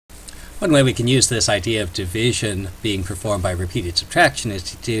One way we can use this idea of division being performed by repeated subtraction is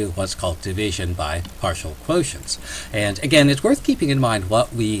to do what's called division by partial quotients. And again, it's worth keeping in mind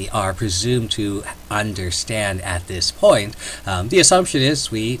what we are presumed to understand at this point. The assumption is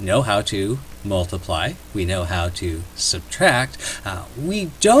we know how to multiply, we know how to subtract.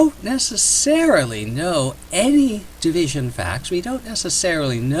 We don't necessarily know any division facts, we don't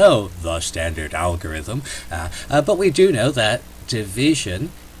necessarily know the standard algorithm, but we do know that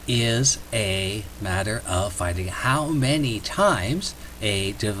division is a matter of finding how many times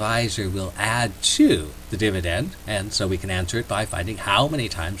a divisor will add to the dividend, and so we can answer it by finding how many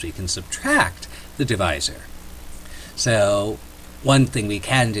times we can subtract the divisor. So one thing we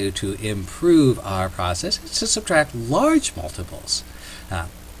can do to improve our process is to subtract large multiples.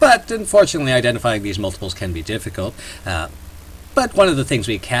 But unfortunately, identifying these multiples can be difficult. But one of the things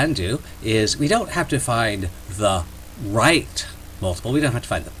we can do is we don't have to find the right multiple. We don't have to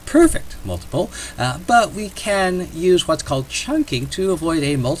find the perfect multiple, but we can use what's called chunking to avoid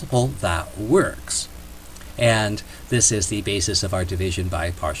a multiple that works. And this is the basis of our division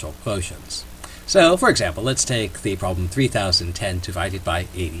by partial quotients. So, for example, let's take the problem 3010 divided by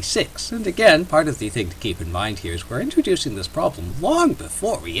 86. And again, part of the thing to keep in mind here is we're introducing this problem long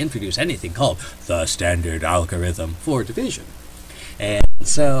before we introduce anything called the standard algorithm for division. And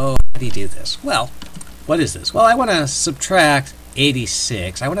so, how do you do this? Well, what is this? Well, I want to subtract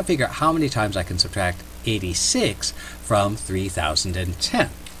 86. I want to figure out how many times I can subtract 86 from 3010.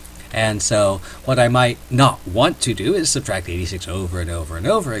 And so what I might not want to do is subtract 86 over and over and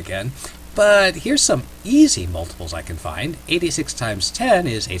over again. But here's some easy multiples I can find. 86 times 10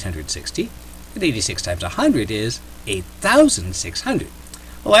 is 860, and 86 times 100 is 8,600.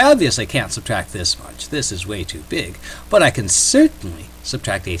 Well, I obviously can't subtract this much. This is way too big, but I can certainly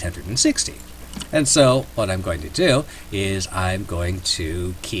subtract 860. And so what I'm going to do is I'm going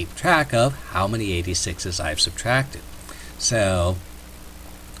to keep track of how many 86s I've subtracted. So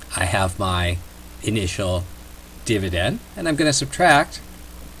I have my initial dividend, and I'm going to subtract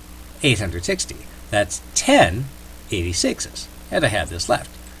 860. That's 10 86s, and I have this left.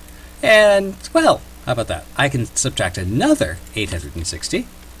 And, well, how about that? I can subtract another 860,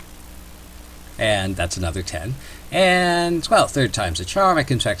 and that's another 10. And, well, third time's a charm. I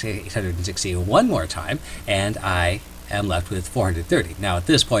can subtract 860 one more time, and I am left with 430. Now, at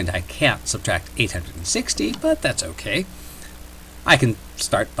this point, I can't subtract 860, but that's okay. I can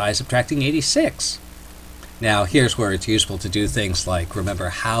start by subtracting 86. Now, here's where it's useful to do things like remember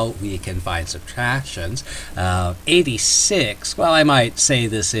how we can find subtractions. 86, well, I might say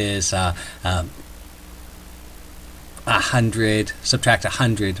this is 100, subtract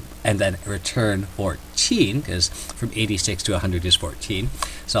 100, and then return 14, because from 86 to 100 is 14.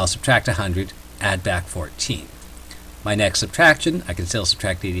 So I'll subtract 100, add back 14. My next subtraction, I can still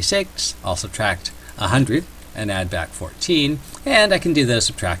subtract 86. I'll subtract 100 and add back 14, and I can do those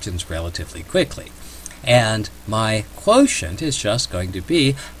subtractions relatively quickly. And my quotient is just going to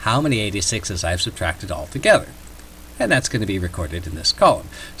be how many 86s I've subtracted altogether. And that's going to be recorded in this column.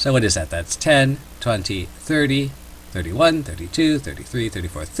 So what is that? That's 10, 20, 30, 31, 32, 33,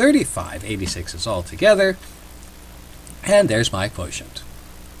 34, 35 86s altogether. And there's my quotient.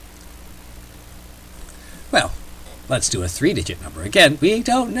 Well, let's do a 3-digit number. Again, we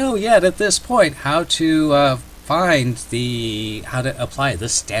don't know yet at this point how to how to apply the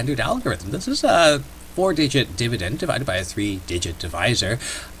standard algorithm. This is a 4-digit dividend divided by a 3-digit divisor.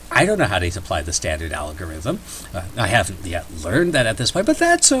 I don't know how to apply the standard algorithm. I haven't yet learned that at this point, but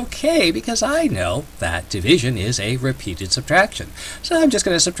that's okay because I know that division is a repeated subtraction. So I'm just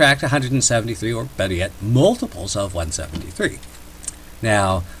going to subtract 173, or better yet, multiples of 173.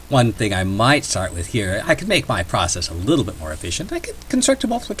 Now, one thing I might start with here, I could make my process a little bit more efficient. I could construct a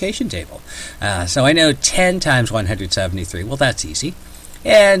multiplication table. So I know 10 times 173. Well, that's easy.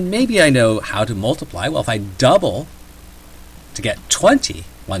 And maybe I know how to multiply. Well, if I double to get 20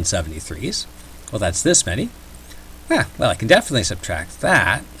 173s, well, that's this many. Well, I can definitely subtract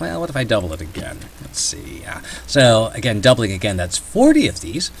that. Well, what if I double it again? Let's see. So, again, doubling again, that's 40 of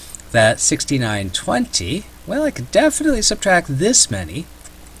these. That's 6920. Well, I could definitely subtract this many.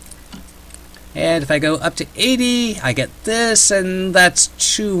 And if I go up to 80, I get this, and that's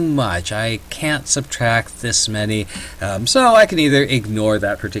too much. I can't subtract this many. So I can either ignore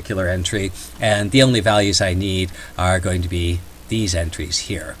that particular entry, and the only values I need are going to be these entries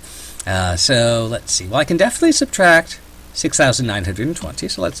here. So let's see. Well, I can definitely subtract 6,920,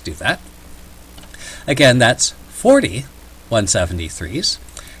 so let's do that. Again, that's 40 173s,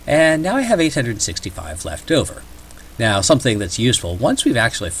 and now I have 865 left over. Now, something that's useful, once we've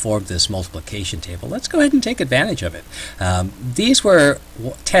actually formed this multiplication table, let's go ahead and take advantage of it. These were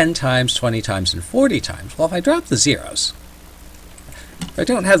 10 times, 20 times, and 40 times. Well, if I drop the zeros, if I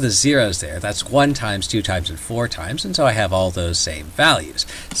don't have the zeros there, that's 1 times, 2 times, and 4 times, and so I have all those same values.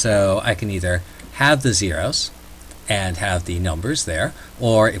 So I can either have the zeros and have the numbers there,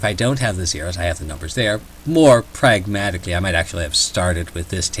 or if I don't have the zeros, I have the numbers there. More pragmatically, I might actually have started with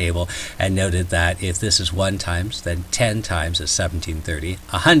this table and noted that if this is 1 times, then 10 times is 1730,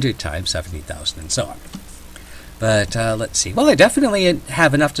 100 times 17,000, and so on. But let's see. Well, I definitely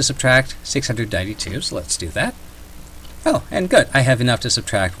have enough to subtract 692, so let's do that. Oh, and good. I have enough to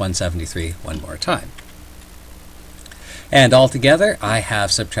subtract 173 one more time. And altogether, I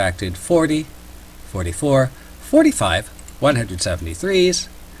have subtracted 40, 44, 45, 173s,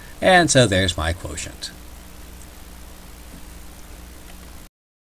 and so there's my quotient.